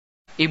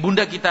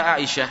ibunda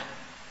kita Aisyah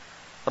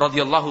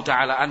radhiyallahu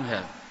taala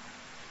anha,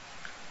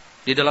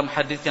 di dalam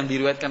hadis yang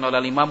diriwayatkan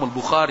oleh Imam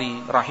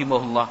Al-Bukhari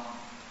rahimahullah,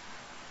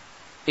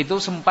 itu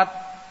sempat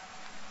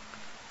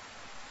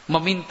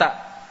meminta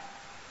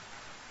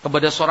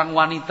kepada seorang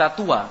wanita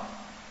tua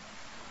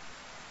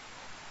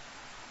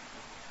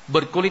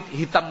berkulit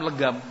hitam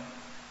legam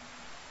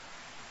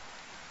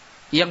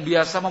yang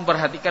biasa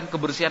memperhatikan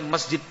kebersihan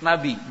masjid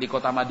Nabi di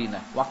kota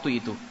Madinah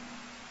waktu itu.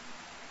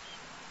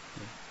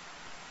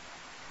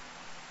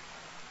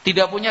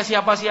 Tidak punya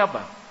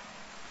siapa-siapa,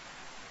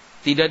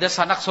 tidak ada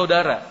sanak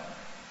saudara.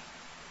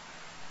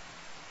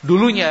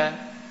 Dulunya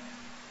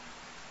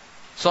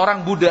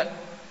seorang budak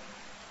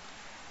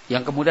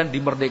yang kemudian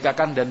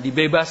dimerdekakan dan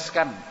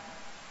dibebaskan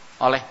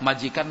oleh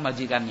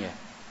majikan-majikannya,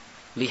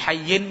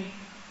 lihayyin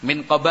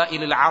min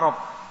qabailil Arab,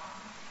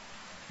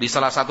 di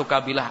salah satu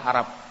kabilah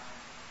Arab.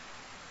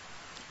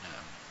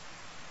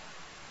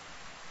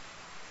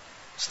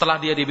 Setelah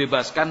dia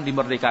dibebaskan,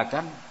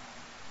 dimerdekakan,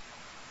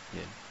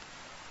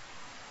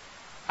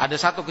 ada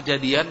satu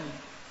kejadian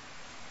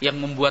yang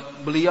membuat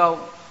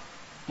beliau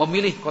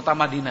memilih kota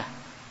Madinah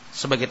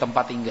sebagai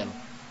tempat tinggal.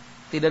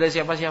 Tidak ada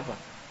siapa-siapa,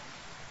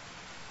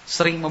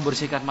 sering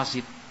membersihkan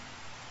masjid,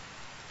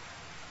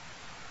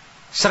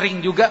 sering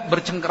juga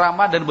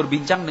bercengkerama dan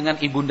berbincang dengan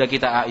ibunda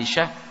kita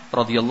Aisyah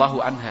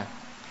radhiyallahu anha.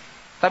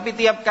 Tapi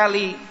tiap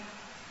kali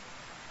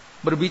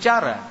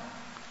berbicara,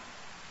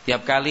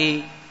 tiap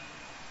kali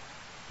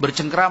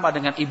bercengkerama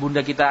dengan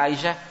ibunda kita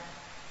Aisyah,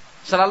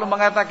 selalu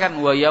mengatakan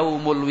wa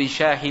yaumul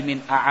wishahi min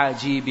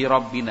a'ajibi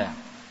rabbina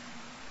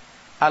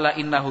ala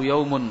innahu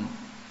yaumun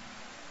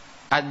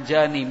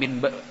anjani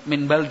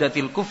min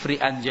baldatil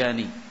kufri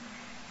anjani.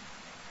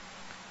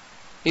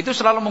 Itu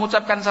selalu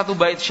mengucapkan satu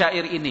bait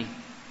syair ini.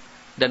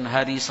 Dan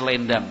hari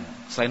selendang,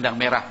 selendang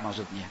merah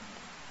maksudnya,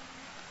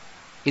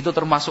 itu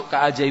termasuk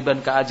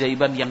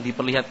keajaiban-keajaiban yang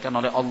diperlihatkan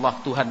oleh Allah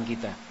Tuhan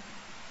kita.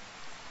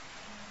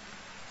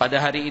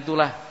 Pada hari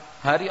itulah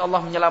hari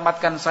Allah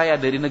menyelamatkan saya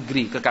dari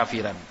negeri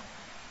kekafiran.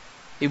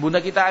 Ibunda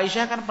kita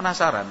Aisyah kan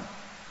penasaran.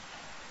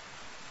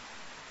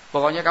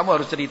 Pokoknya kamu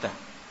harus cerita.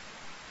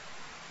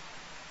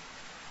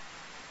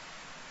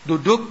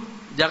 Duduk,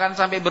 jangan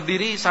sampai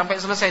berdiri sampai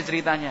selesai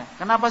ceritanya.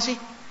 Kenapa sih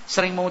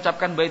sering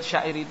mengucapkan bait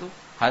syair itu?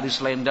 Hari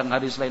selendang,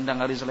 hari selendang,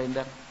 hari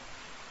selendang.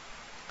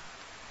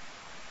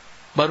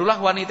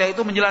 Barulah wanita itu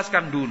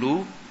menjelaskan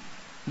dulu,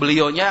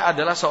 beliaunya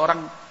adalah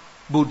seorang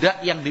budak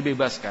yang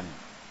dibebaskan,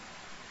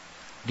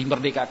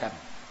 dimerdekakan.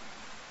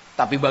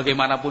 Tapi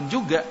bagaimanapun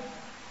juga,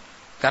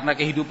 karena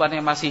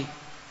kehidupannya masih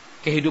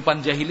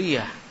kehidupan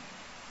jahiliyah,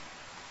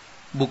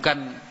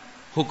 bukan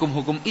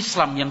hukum-hukum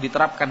Islam yang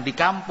diterapkan di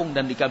kampung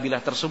dan di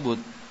kabilah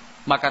tersebut,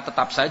 maka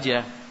tetap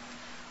saja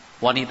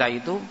wanita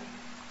itu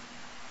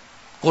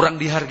kurang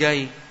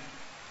dihargai.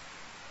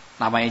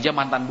 Namanya aja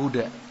mantan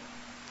budak.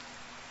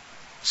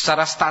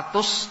 Secara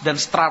status dan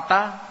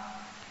strata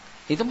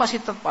itu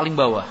masih tetap paling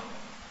bawah.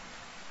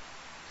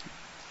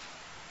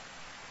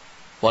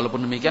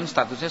 Walaupun demikian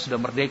statusnya sudah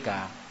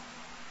merdeka,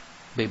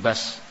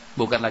 bebas,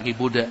 bukan lagi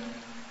budak.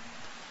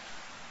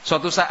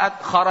 Suatu saat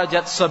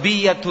kharajat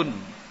sabiyatun,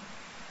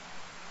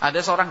 ada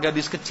seorang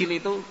gadis kecil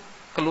itu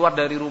keluar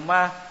dari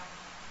rumah.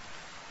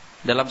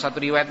 Dalam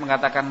satu riwayat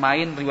mengatakan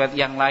main, riwayat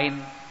yang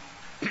lain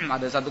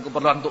ada satu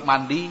keperluan untuk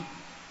mandi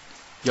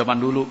zaman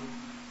dulu,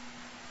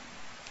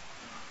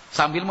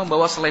 sambil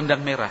membawa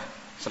selendang merah,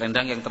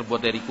 selendang yang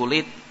terbuat dari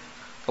kulit,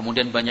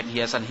 kemudian banyak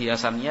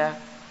hiasan-hiasannya,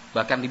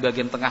 bahkan di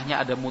bagian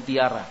tengahnya ada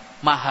mutiara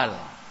mahal,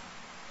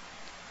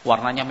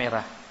 warnanya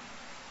merah.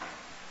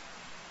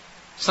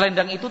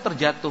 Selendang itu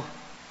terjatuh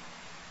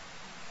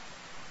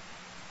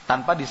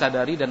tanpa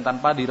disadari dan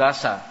tanpa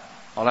dirasa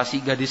oleh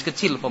si gadis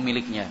kecil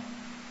pemiliknya.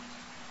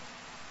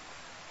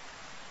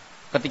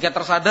 Ketika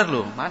tersadar,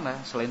 loh,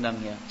 mana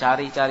selendangnya?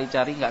 Cari,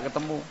 nggak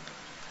ketemu.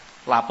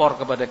 Lapor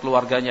kepada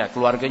keluarganya,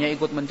 keluarganya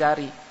ikut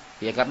mencari.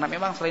 Ya karena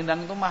memang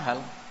selendang itu mahal.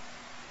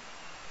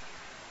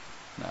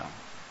 Nah,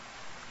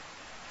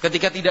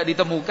 ketika tidak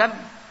ditemukan,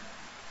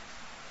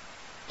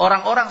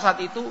 orang-orang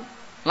saat itu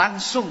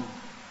langsung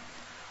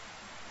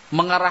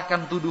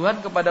mengarahkan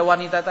tuduhan kepada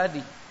wanita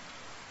tadi.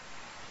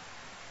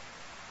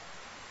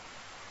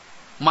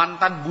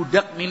 Mantan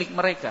budak milik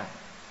mereka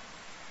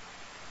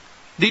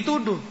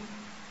dituduh.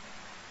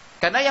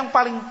 Karena yang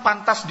paling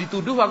pantas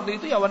dituduh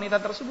waktu itu ya wanita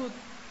tersebut.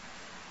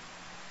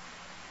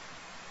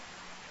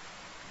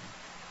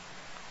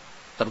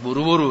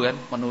 Terburu-buru kan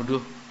menuduh,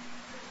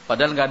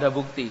 padahal nggak ada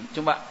bukti,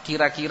 cuma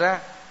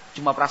kira-kira,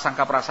 cuma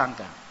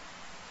prasangka-prasangka.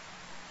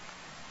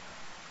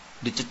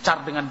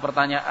 Dicecar dengan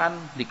pertanyaan,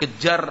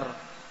 dikejar,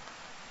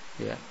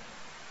 ya,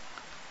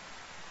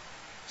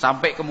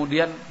 sampai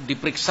kemudian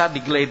diperiksa,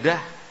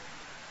 digeledah.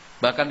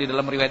 Bahkan di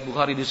dalam riwayat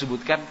Bukhari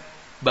disebutkan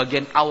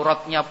bagian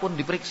auratnya pun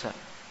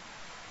diperiksa.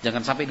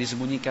 Jangan sampai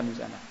disembunyikan di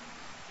sana.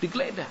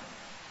 Digeledah.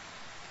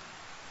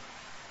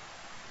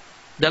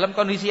 Dalam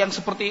kondisi yang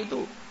seperti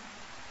itu,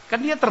 kan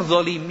dia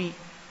terzolimi.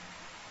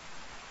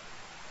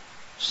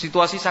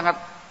 Situasi sangat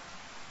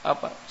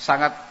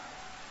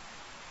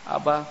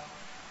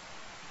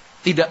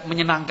tidak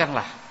menyenangkan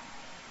lah.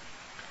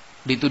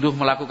 dituduh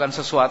melakukan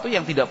sesuatu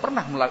yang tidak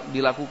pernah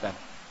dilakukan.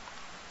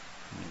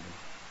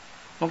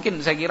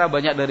 Mungkin saya kira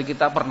banyak dari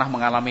kita pernah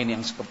mengalami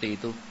yang seperti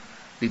itu,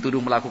 dituduh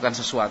melakukan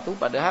sesuatu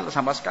padahal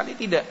sama sekali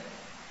tidak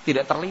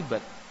terlibat.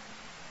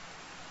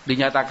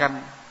 Dinyatakan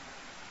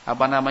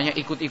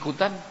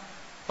ikut-ikutan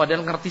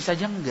padahal ngerti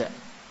saja enggak.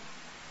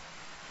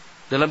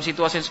 Dalam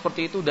situasi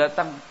seperti itu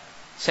datang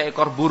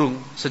seekor burung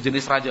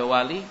sejenis raja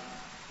wali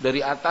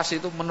dari atas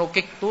itu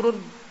menukik turun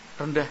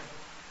rendah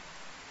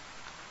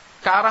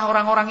ke arah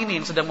orang-orang ini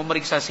yang sedang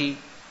memeriksa si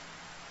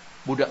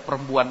budak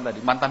perempuan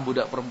tadi, mantan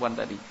budak perempuan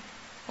tadi.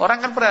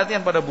 Orang kan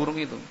perhatian pada burung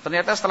itu.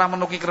 Ternyata setelah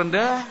menukik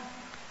rendah,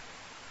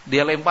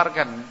 dia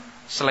lemparkan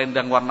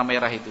selendang warna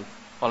merah itu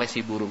oleh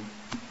si burung.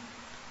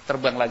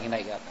 Terbang lagi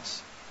naik ke atas.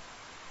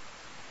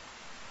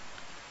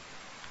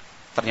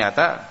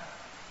 Ternyata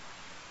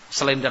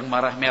selendang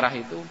merah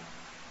itu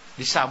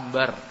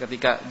disambar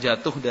ketika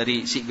jatuh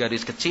dari si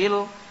garis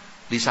kecil,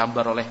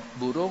 disambar oleh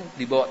burung,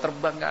 dibawa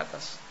terbang ke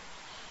atas.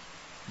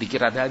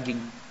 Dikira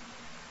daging,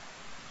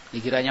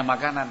 dikiranya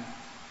makanan.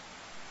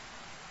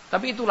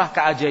 Tapi itulah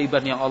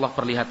keajaiban yang Allah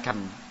perlihatkan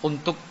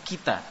untuk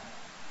kita.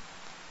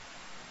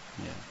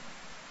 Ya.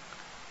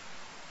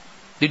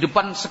 Di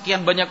depan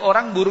sekian banyak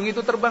orang, burung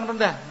itu terbang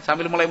rendah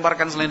sambil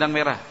melemparkan selendang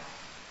merah.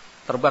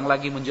 Terbang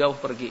lagi menjauh,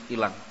 pergi,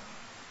 hilang.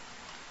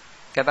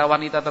 Kata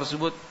wanita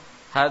tersebut,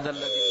 hadzal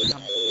ladzi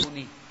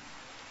zamtumuni,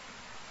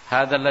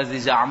 hadzal ladzi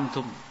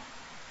za'amtum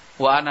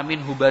wa ana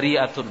minhu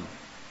bari'atun.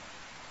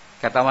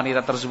 Kata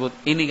wanita tersebut,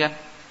 ini kan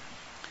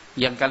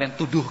yang kalian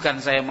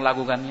tuduhkan saya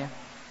melakukannya.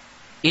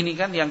 Ini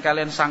kan yang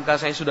kalian sangka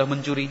saya sudah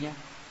mencurinya.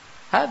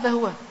 Hadza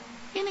huwa.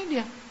 Ini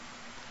dia.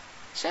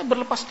 Saya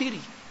berlepas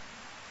diri.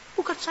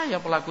 Bukan saya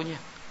pelakunya.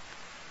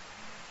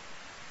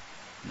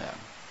 Nah,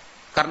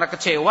 karena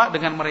kecewa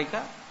dengan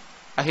mereka,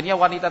 akhirnya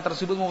wanita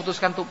tersebut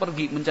memutuskan untuk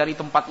pergi mencari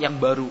tempat yang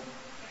baru.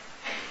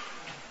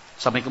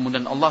 Sampai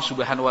kemudian Allah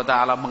Subhanahu wa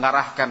taala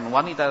mengarahkan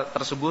wanita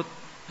tersebut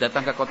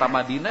datang ke kota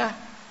Madinah,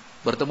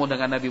 bertemu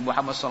dengan Nabi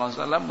Muhammad SAW,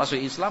 masuk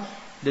Islam,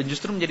 dan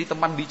justru menjadi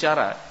teman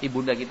bicara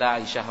ibunda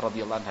kita Aisyah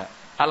radhiyallahu anha.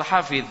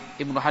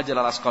 Al-Hafidz Ibnu Hajar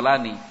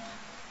Al-Asqalani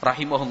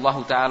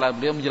rahimahullahu taala,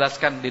 beliau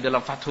menjelaskan di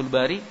dalam Fathul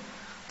Bari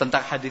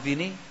tentang hadis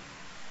ini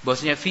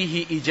bahwasanya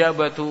fihi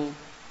ijabatu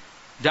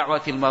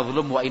da'watil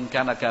mazlum wa in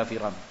kana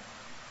kafiran.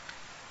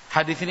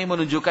 Hadis ini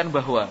menunjukkan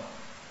bahwa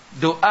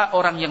doa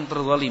orang yang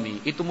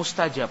terzalimi itu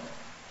mustajab.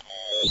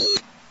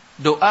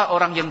 Doa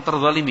orang yang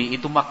terzalimi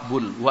itu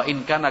makbul wa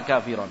in kana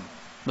kafiran,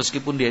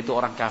 meskipun dia itu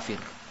orang kafir.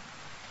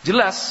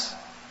 Jelas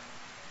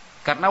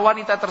karena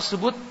wanita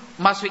tersebut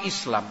masuk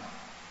Islam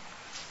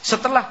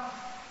setelah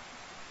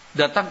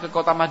datang ke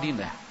kota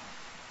Madinah,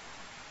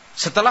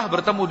 setelah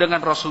bertemu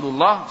dengan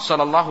Rasulullah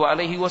sallallahu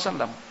alaihi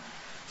wasallam,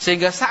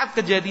 sehingga saat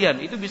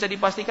kejadian itu bisa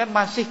dipastikan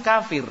masih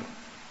kafir.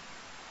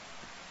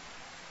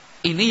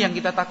 Ini yang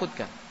kita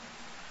takutkan.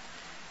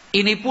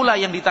 Ini pula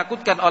yang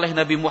ditakutkan oleh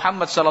Nabi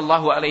Muhammad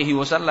sallallahu alaihi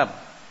wasallam.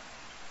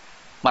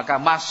 Maka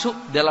masuk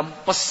dalam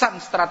pesan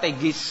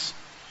strategis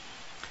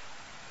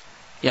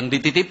yang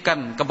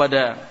dititipkan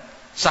kepada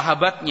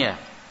sahabatnya,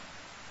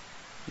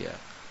 ya,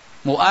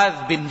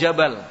 Mu'adz bin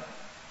Jabal,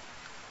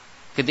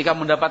 ketika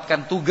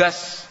mendapatkan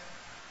tugas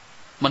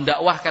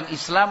mendakwahkan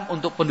Islam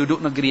untuk penduduk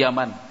negeri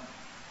Yaman.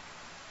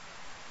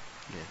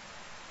 Ya.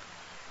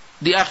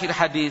 Di akhir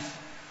hadis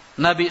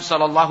Nabi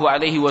sallallahu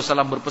alaihi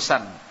wasallam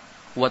berpesan,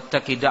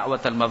 wattaqi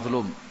da'watal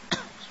mazlum.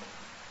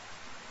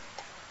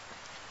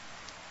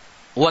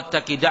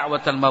 Wattaqi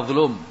da'watal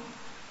mazlum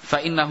fa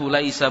innahu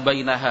laisa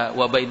bainaha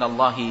wa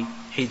bainallahi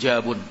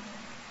hijabun.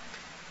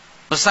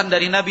 Pesan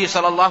dari Nabi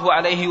sallallahu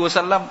alaihi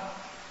wasallam,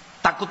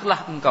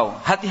 takutlah engkau,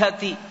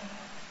 hati-hati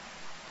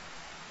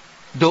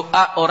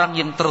doa orang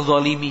yang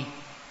terzalimi.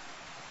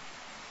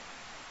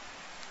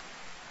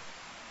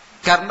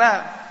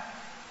 Karena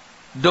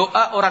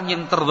doa orang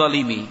yang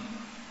terzalimi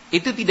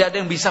itu tidak ada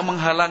yang bisa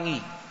menghalangi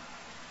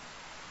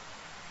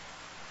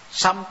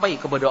sampai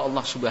kepada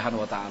Allah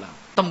Subhanahu wa taala,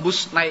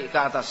 tembus naik ke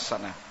atas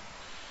sana.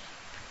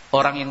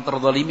 Orang yang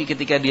terzalimi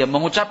ketika dia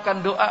mengucapkan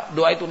doa,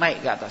 doa itu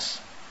naik ke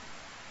atas.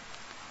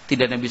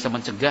 Tidak ada yang bisa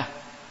mencegah,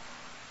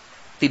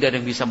 tidak ada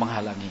yang bisa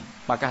menghalangi.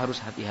 Maka harus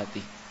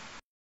hati-hati.